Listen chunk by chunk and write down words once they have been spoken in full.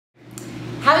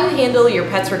How you handle your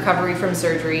pet's recovery from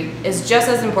surgery is just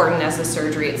as important as the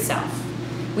surgery itself.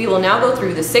 We will now go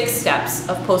through the 6 steps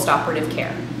of post-operative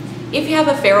care. If you have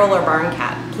a feral or barn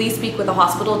cat, please speak with a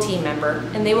hospital team member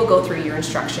and they will go through your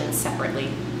instructions separately.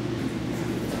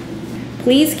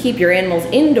 Please keep your animals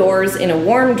indoors in a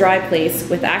warm, dry place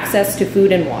with access to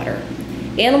food and water.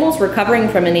 Animals recovering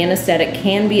from an anesthetic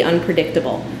can be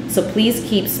unpredictable, so please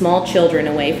keep small children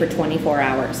away for 24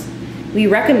 hours. We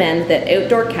recommend that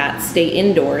outdoor cats stay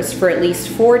indoors for at least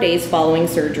 4 days following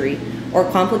surgery, or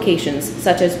complications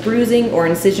such as bruising or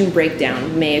incision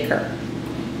breakdown may occur.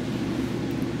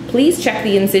 Please check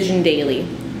the incision daily.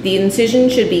 The incision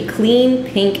should be clean,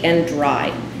 pink, and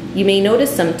dry. You may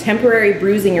notice some temporary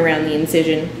bruising around the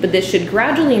incision, but this should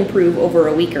gradually improve over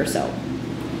a week or so.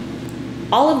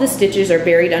 All of the stitches are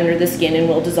buried under the skin and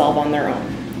will dissolve on their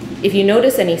own. If you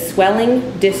notice any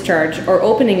swelling, discharge, or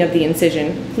opening of the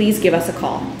incision, please give us a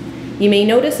call. You may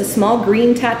notice a small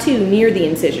green tattoo near the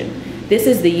incision. This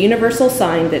is the universal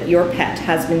sign that your pet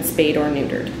has been spayed or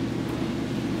neutered.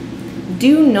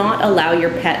 Do not allow your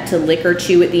pet to lick or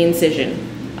chew at the incision.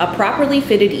 A properly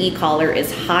fitted e-collar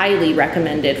is highly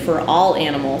recommended for all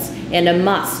animals and a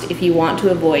must if you want to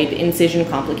avoid incision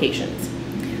complications.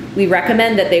 We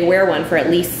recommend that they wear one for at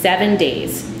least 7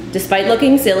 days. Despite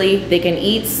looking silly, they can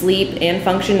eat, sleep, and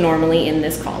function normally in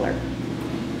this collar.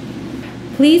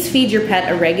 Please feed your pet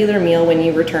a regular meal when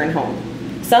you return home.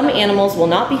 Some animals will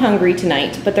not be hungry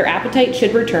tonight, but their appetite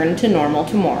should return to normal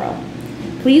tomorrow.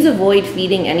 Please avoid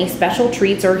feeding any special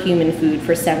treats or human food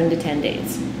for 7 to 10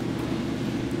 days.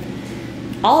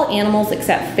 All animals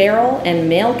except feral and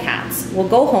male cats will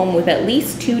go home with at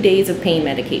least 2 days of pain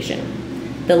medication.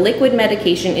 The liquid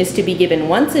medication is to be given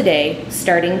once a day,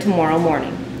 starting tomorrow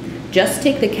morning. Just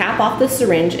take the cap off the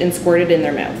syringe and squirt it in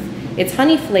their mouth. It's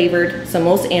honey flavored, so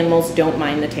most animals don't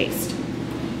mind the taste.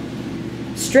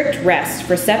 Strict rest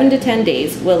for 7 to 10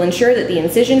 days will ensure that the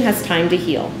incision has time to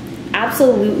heal.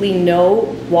 Absolutely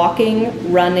no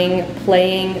walking, running,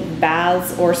 playing,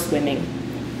 baths, or swimming.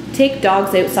 Take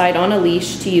dogs outside on a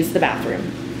leash to use the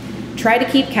bathroom. Try to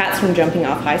keep cats from jumping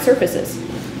off high surfaces.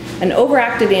 An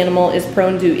overactive animal is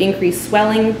prone to increased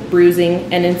swelling,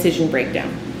 bruising, and incision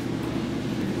breakdown.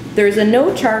 There is a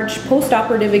no-charge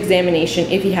post-operative examination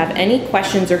if you have any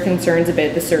questions or concerns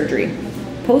about the surgery.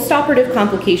 Post-operative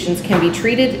complications can be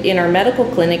treated in our medical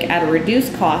clinic at a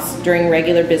reduced cost during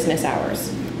regular business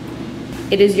hours.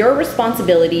 It is your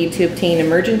responsibility to obtain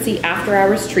emergency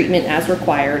after-hours treatment as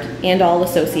required and all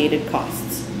associated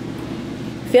costs.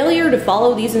 Failure to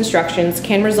follow these instructions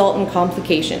can result in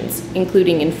complications,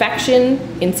 including infection,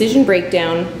 incision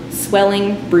breakdown,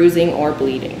 swelling, bruising, or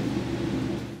bleeding.